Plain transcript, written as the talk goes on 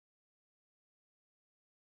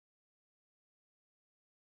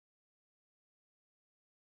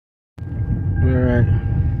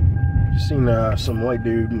Just seen some white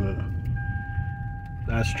dude in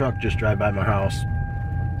a nice truck just drive by my house.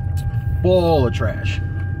 Full of trash.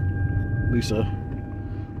 Lisa's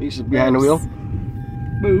behind the wheel.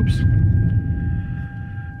 Boobs.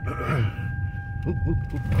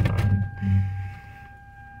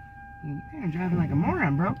 You're driving like a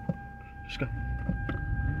moron, bro. Just go.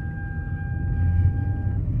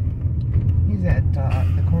 He's at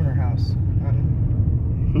the corner house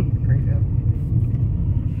on Greenfield.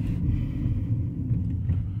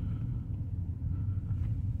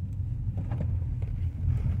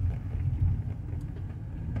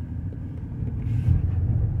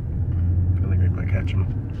 I think we might catch him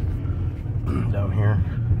down here.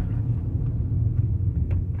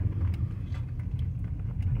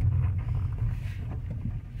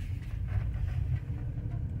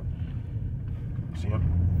 See him?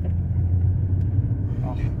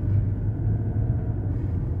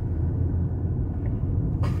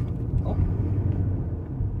 Oh.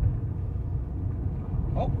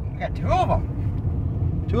 Oh, I got two of them.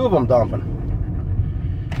 Two of them dumping.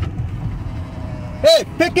 Hey,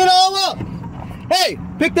 pick it all up! Hey,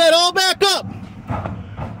 pick that all back up!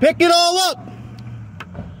 Pick it all up!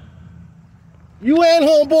 You and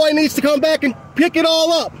homeboy needs to come back and pick it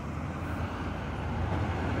all up!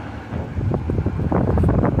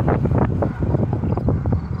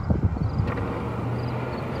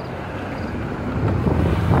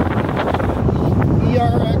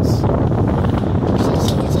 ERX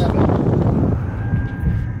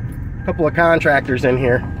 677. Couple of contractors in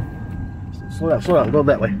here. Slow down, go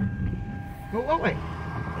that way. Go what way?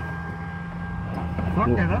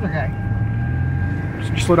 Fuck that other guy.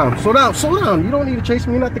 Slow down. You don't need to chase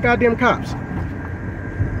me, you're not the goddamn cops.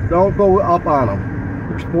 Don't go up on them.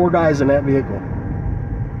 There's 4 guys in that vehicle.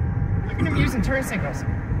 Look at him using turn signals.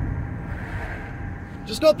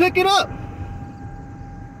 Just go pick it up.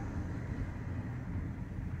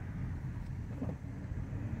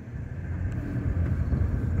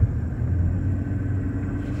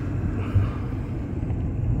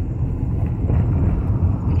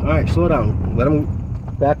 Alright, slow down. Let them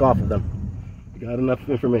back off of them. You got enough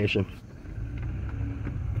information.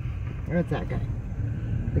 Where's that guy?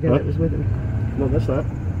 The guy that was with him. No, that's not.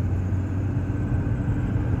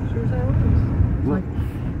 Sure as that was. Like,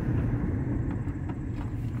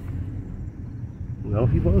 no,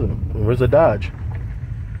 he wasn't. It was a Dodge.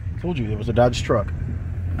 I told you it was a Dodge truck.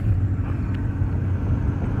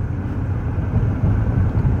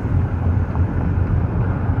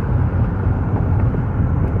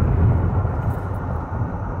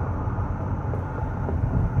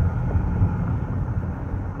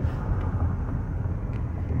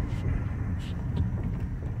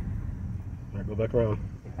 Go back around.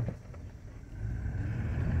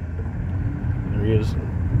 There he is.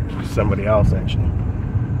 Somebody else, actually.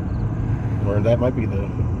 Or that might be the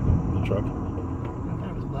truck. I thought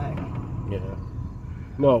it was black. Yeah.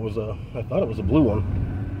 No, it was a. I thought it was a blue one.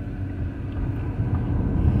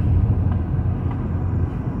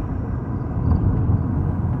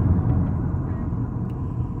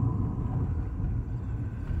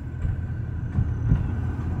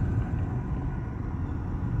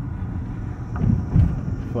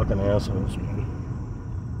 Fucking assholes, man.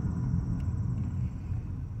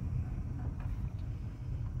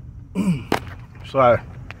 So I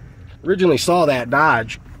originally saw that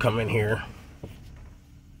Dodge come in here.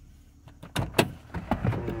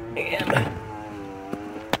 And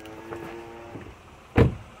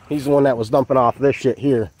he's the one that was dumping off this shit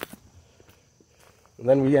here. And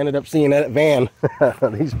then we ended up seeing that van.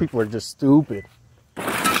 These people are just stupid.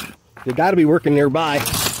 They gotta be working nearby.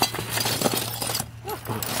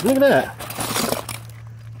 Look at that.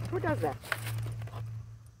 Who does that?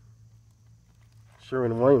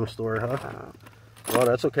 Sherwin-Williams store, huh? Well,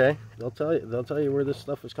 that's okay. They'll tell you where this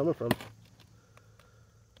stuff is coming from.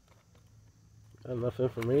 Got enough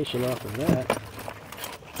information off of that.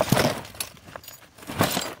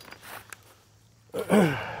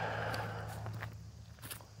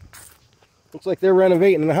 Looks like they're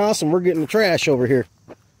renovating the house and we're getting the trash over here.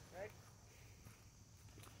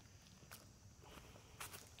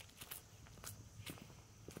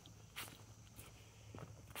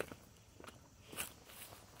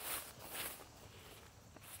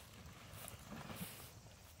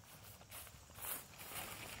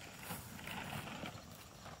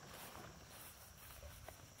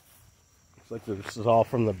 Looks like this is all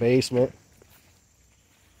from the basement.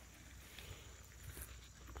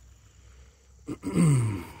 You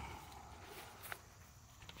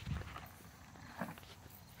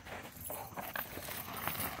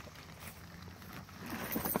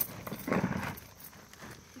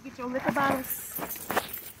get your liquor bottles.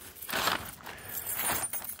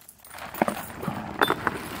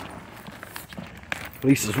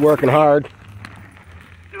 Lisa's working hard.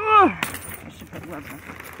 I should put gloves on.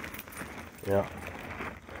 Yeah.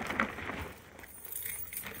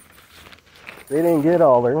 They didn't get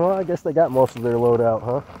all their, well, I guess they got most of their load out,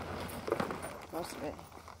 huh? Most of it.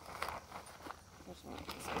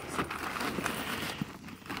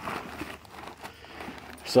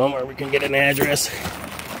 Somewhere we can get an address.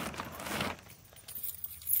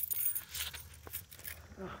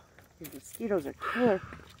 Oh, the mosquitoes are killer.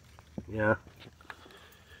 Yeah.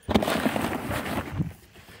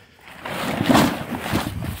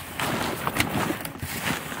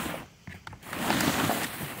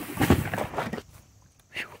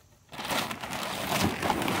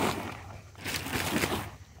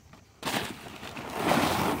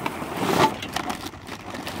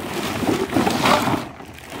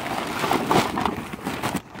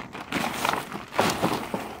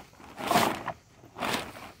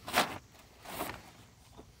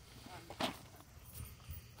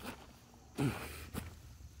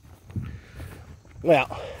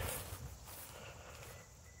 Well,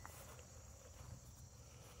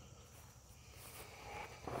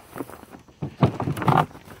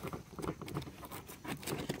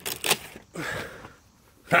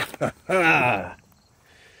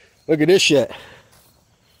 look at this shit.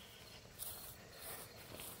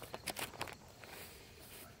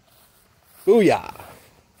 Booyah.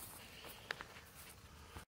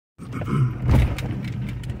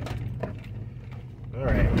 All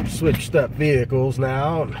right, we've switched up vehicles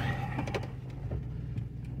now.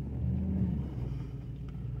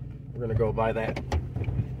 We're gonna go by that.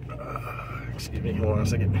 Excuse me, hold on a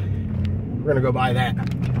second. We're gonna go by that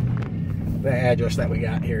address that we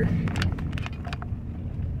got here.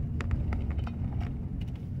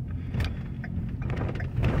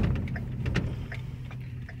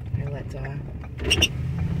 I let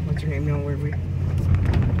what's her name know where we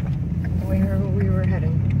were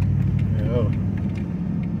heading. Oh.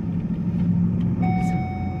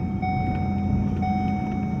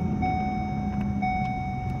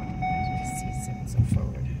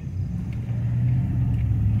 Forward.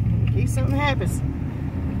 In case something happens.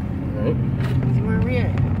 All right. See where we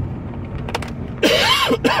at.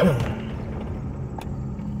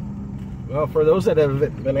 Well, for those that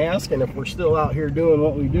have been asking if we're still out here doing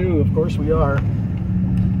what we do, of course we are.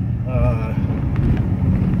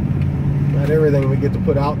 Not everything we get to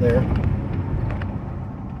put out there.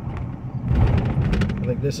 I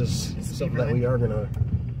think this is something that we are going to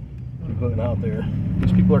be putting out there.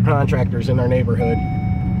 These people are contractors in our neighborhood.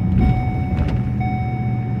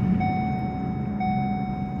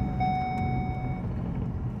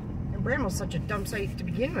 And Bramwell's such a dump site to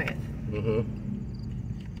begin with. Mm-hmm.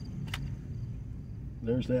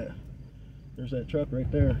 There's that truck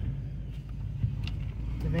right there.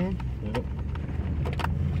 The van? Yep.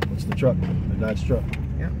 What's the truck? The Dodge truck.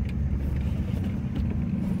 Yep.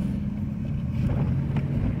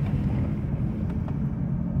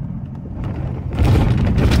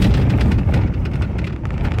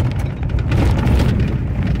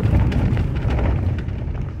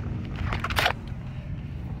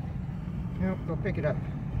 Nope, go pick it up.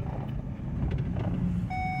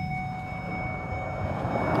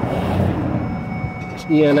 It's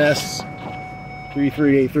ENS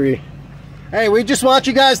 3383. Hey, we just want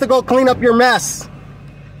you guys to go clean up your mess.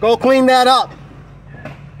 Go clean that up.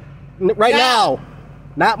 Right now.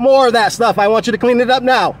 Not more of that stuff. I want you to clean it up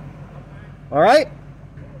now. All right?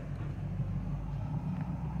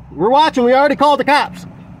 We're watching. We already called the cops.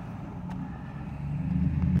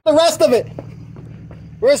 The rest of it.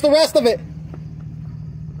 Where's the rest of it?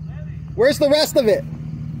 Where's the rest of it?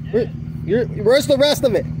 Where's the rest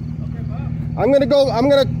of it? I'm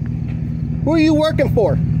gonna who are you working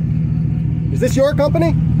for? Is this your company?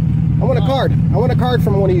 I want a card. I want a card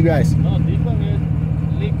from one of you guys. No, this one is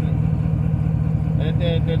leaking. The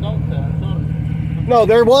dumpster, sorry. No,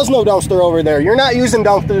 there was no dumpster over there. You're not using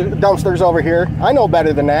dumpsters over here. I know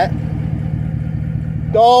better than that.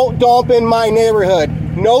 Don't dump in my neighborhood.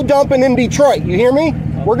 No dumping in Detroit. You hear me?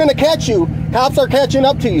 Okay. We're gonna catch you. Cops are catching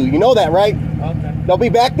up to you. You know that, right? Okay. They'll be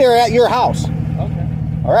back there at your house. Okay.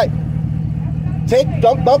 All right.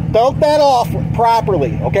 Dump that off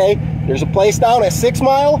properly, okay? There's a place down at 6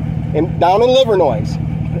 Mile and down in Livernois.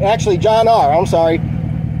 Actually, John R. I'm sorry.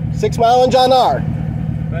 6 Mile and John R.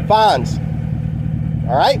 Fonz.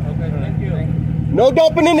 All right? Okay, thank you. No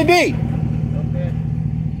dumping in the D. Okay.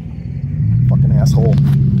 Fucking asshole.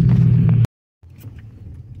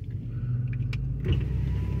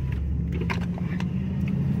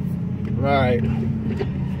 All right.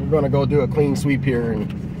 We're going to go do a clean sweep here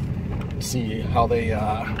and see how they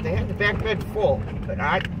They had the back bed full, but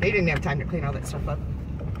they didn't have time to clean all that stuff up.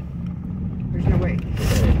 There's walking away.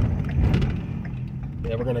 Okay.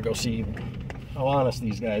 Yeah, we're gonna go see how honest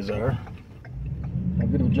these guys are. How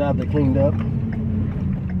good of a job they cleaned up.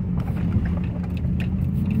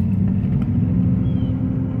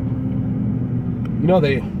 You know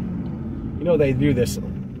they do this a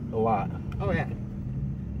lot. Oh yeah.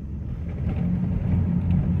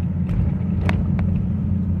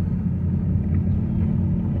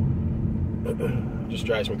 Just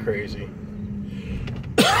drives me crazy.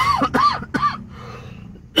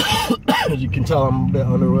 As you can tell, I'm a bit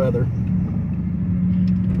under the weather.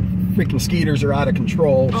 Freaking skeeters are out of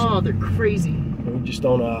control. Oh, they're crazy. We just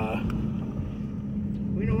don't,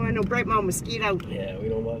 We don't want no brightmoor mosquito. yeah, we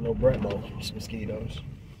don't want no brightmoor mosquitoes.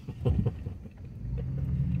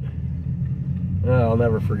 I'll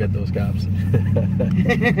never forget those cops.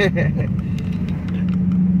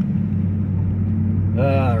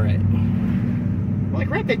 All right. Holy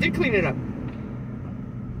crap, they did clean it up.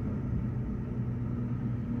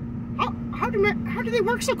 How do they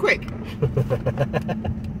work so quick?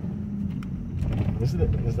 Is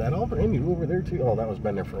that all? Amy over there too? Oh, that was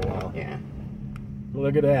been there for a while. Yeah.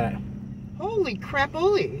 Look at that. Holy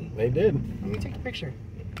crap-oly. They did. Let me take a picture.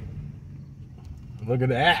 Look at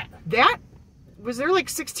that. That? Was there like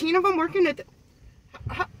 16 of them working at the...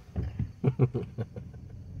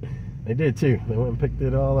 They did too. They went and picked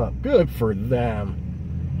it all up. Good for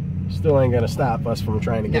them. Still ain't gonna stop us from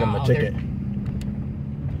trying to get them a ticket.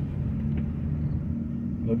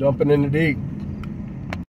 No dumping in the deep.